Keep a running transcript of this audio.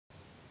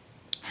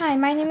Hi,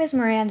 my name is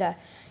Miranda.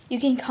 You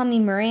can call me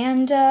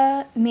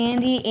Miranda,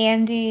 Mandy,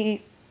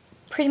 Andy,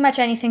 pretty much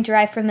anything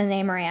derived from the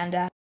name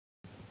Miranda.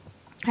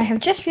 I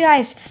have just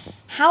realized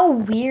how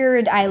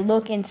weird I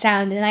look and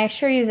sound, and I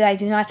assure you that I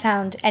do not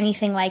sound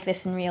anything like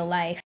this in real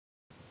life.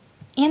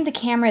 And the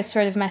camera is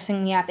sort of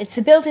messing me up. It's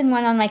a built-in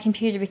one on my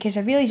computer because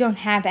I really don't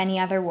have any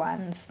other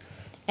ones,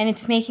 and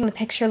it's making the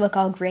picture look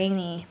all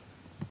grainy.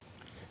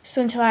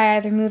 So until I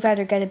either move out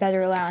or get a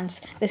better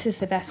allowance, this is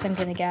the best I'm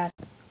gonna get.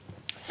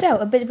 So,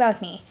 a bit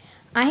about me.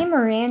 I am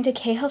Miranda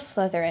Cahill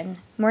Slytherin,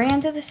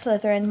 Miranda the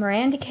Slytherin,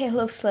 Miranda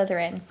Cahill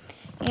Slytherin,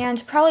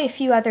 and probably a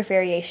few other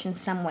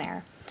variations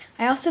somewhere.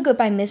 I also go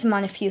by Mism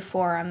on a few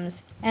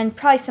forums, and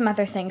probably some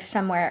other things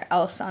somewhere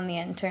else on the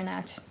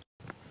internet.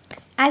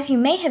 As you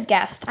may have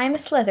guessed, I'm a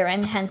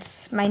Slytherin,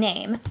 hence my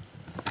name,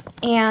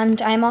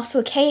 and I'm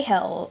also a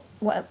Cahill,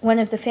 one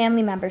of the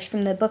family members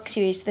from the book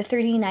series The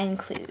 39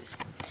 Clues.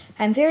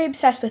 I'm very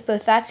obsessed with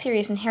both that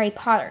series and Harry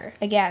Potter,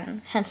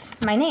 again,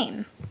 hence my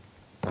name.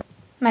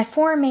 My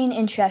four main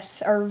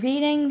interests are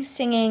reading,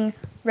 singing,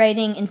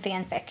 writing, and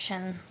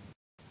fanfiction.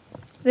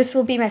 This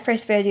will be my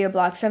first video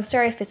blog, so I'm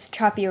sorry if it's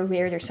choppy or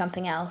weird or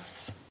something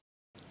else.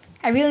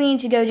 I really need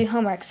to go do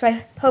homework, so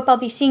I hope I'll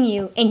be seeing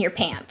you in your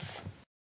pants.